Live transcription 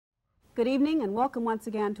Good evening and welcome once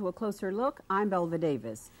again to A Closer Look. I'm Belva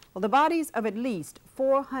Davis. Well, the bodies of at least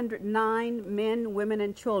 409 men, women,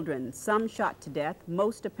 and children, some shot to death,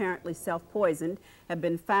 most apparently self-poisoned, have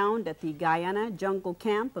been found at the Guyana jungle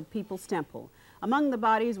camp of People's Temple. Among the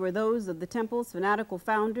bodies were those of the temple's fanatical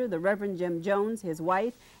founder, the Reverend Jim Jones, his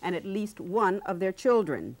wife, and at least one of their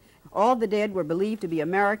children. All the dead were believed to be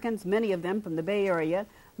Americans, many of them from the Bay Area.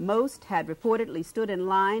 Most had reportedly stood in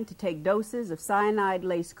line to take doses of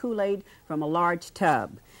cyanide-laced Kool-Aid from a large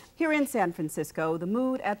tub. Here in San Francisco, the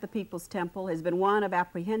mood at the People's Temple has been one of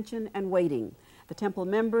apprehension and waiting. The temple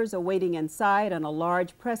members are waiting inside and a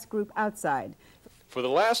large press group outside. For the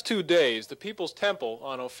last 2 days, the People's Temple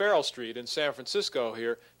on O'Farrell Street in San Francisco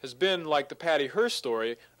here has been, like the Patty Hearst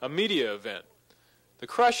story, a media event. The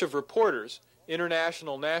crush of reporters,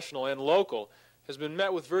 international, national, and local, has been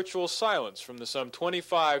met with virtual silence from the some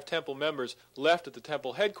 25 temple members left at the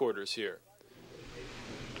temple headquarters here.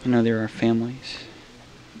 You know, there are families,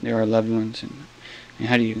 there are loved ones, and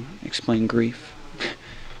how do you explain grief?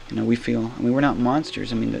 You know, we feel, I mean, we're not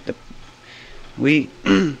monsters. I mean,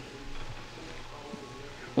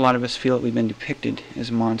 a lot of us feel that we've been depicted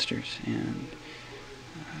as monsters, and,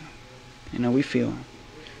 you know, we feel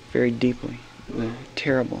very deeply the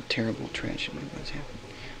terrible, terrible tragedy of what's happened.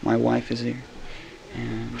 My wife is there.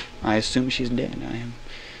 And I assume she's dead. I have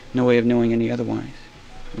no way of knowing any otherwise.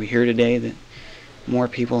 We hear today that more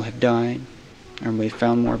people have died, or we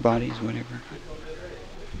found more bodies, whatever.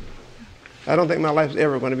 I don't think my life is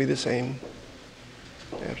ever going to be the same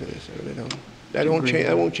after this. I really don't. That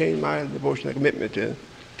won't change my devotion and commitment to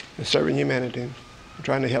serving humanity,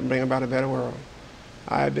 trying to help bring about a better world.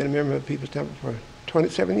 I've been a member of the People's Temple for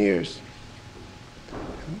 27 years,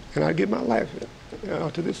 and I give my life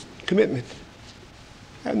to this commitment.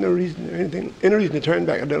 I have no reason or any reason to turn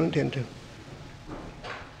back. I don't intend to.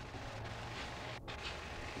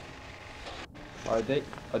 Are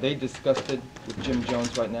they disgusted with Jim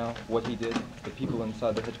Jones right now, what he did, the people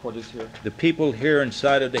inside the headquarters here? The people here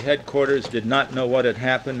inside of the headquarters did not know what had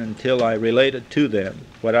happened until I related to them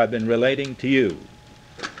what I've been relating to you.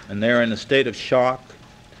 And they're in a state of shock,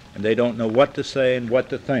 and they don't know what to say and what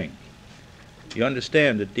to think. You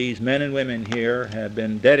understand that these men and women here have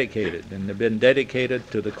been dedicated, and they've been dedicated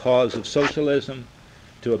to the cause of socialism,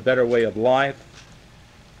 to a better way of life,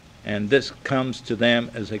 and this comes to them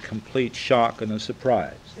as a complete shock and a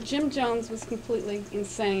surprise. Jim Jones was completely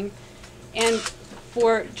insane, and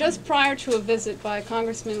for just prior to a visit by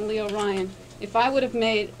Congressman Leo Ryan, if I would have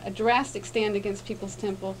made a drastic stand against People's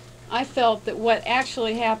Temple, I felt that what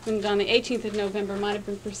actually happened on the 18th of November might have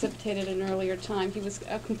been precipitated at an earlier time. He was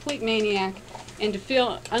a complete maniac, and to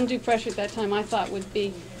feel undue pressure at that time I thought would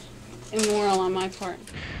be immoral on my part.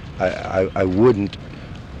 I wouldn't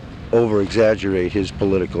over-exaggerate his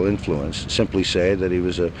political influence, simply say that he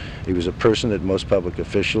was a person that most public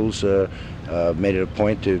officials made it a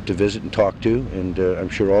point to visit and talk to, and I'm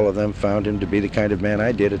sure all of them found him to be the kind of man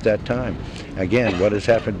I did at that time. Again, what has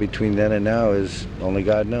happened between then and now is only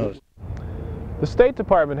God knows. The State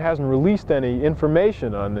Department hasn't released any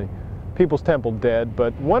information on the People's Temple dead,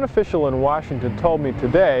 but one official in Washington told me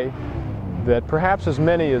today that perhaps as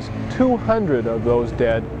many as 200 of those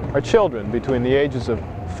dead are children between the ages of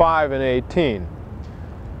 5 and 18.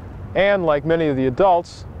 And like many of the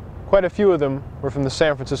adults, quite a few of them were from the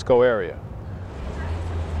San Francisco area.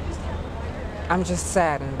 I'm just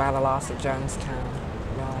saddened by the loss of Jonestown,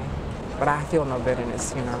 really. But I feel no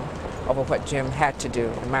bitterness, you know, over what Jim had to do.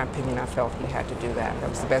 In my opinion, I felt he had to do that. That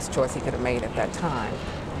was the best choice he could have made at that time.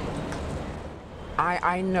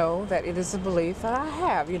 I know that it is a belief that I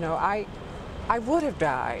have, you know. I would have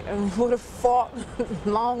died and would have fought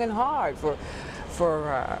long and hard for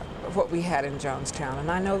what we had in Jonestown.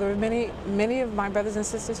 And I know there are many of my brothers and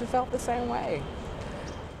sisters who felt the same way.